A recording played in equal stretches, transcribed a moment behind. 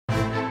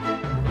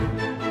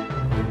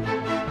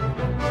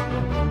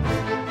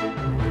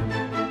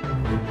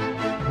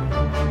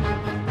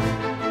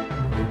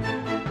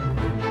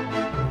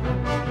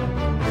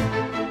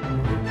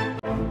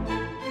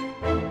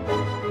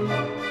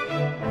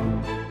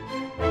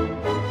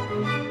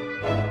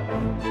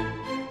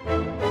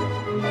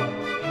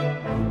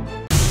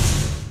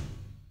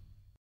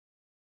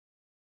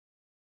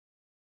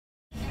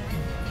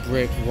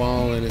brick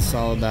wall, and it's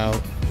all about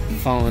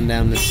falling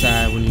down the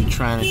side when you're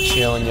trying to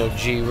chill in your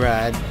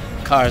G-Ride.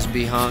 Cars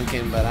be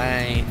honking, but I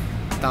ain't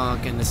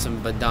donking to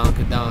some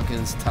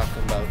badonka-donkins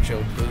talking about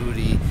your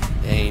booty.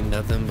 Ain't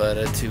nothing but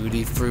a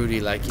tutti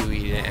fruity like you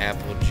eating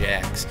Apple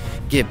Jacks.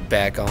 Get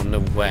back on the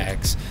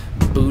wax.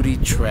 Booty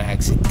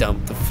tracks,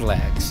 dump the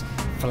flax.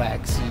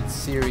 Flaxseed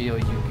cereal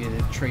you get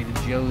at Trader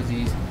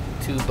Josie's.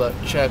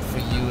 $2 chuck for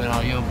you and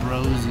all your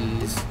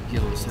brosies.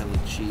 Yo, it's hella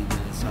cheap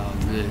and it's all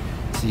good.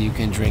 So you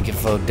can drink it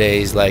for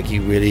days like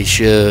you really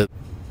should.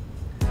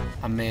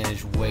 I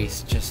manage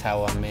waste just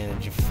how I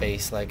manage your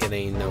face, like it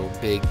ain't no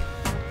big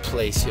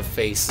place. Your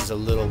face is a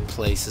little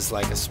place, it's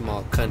like a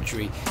small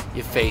country.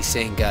 Your face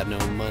ain't got no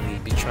money.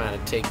 Be trying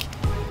to take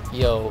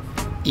your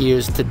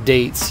ears to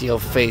dates. Your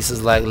face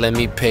is like, let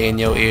me pay, and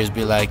your ears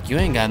be like, you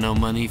ain't got no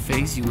money,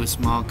 face. You a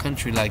small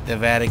country like the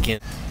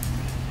Vatican.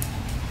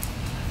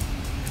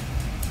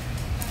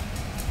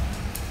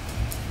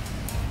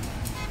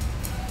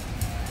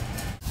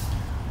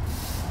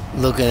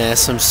 Looking at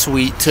some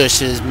sweet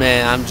tushes,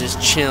 man. I'm just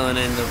chilling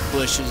in the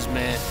bushes,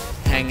 man.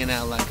 Hanging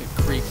out like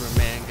a creeper,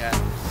 man. Got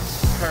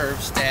perv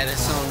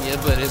status on you,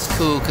 but it's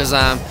cool cause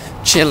I'm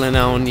chilling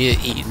on you,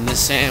 eating the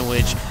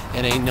sandwich.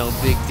 It ain't no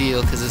big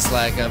deal cause it's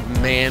like a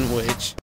manwich.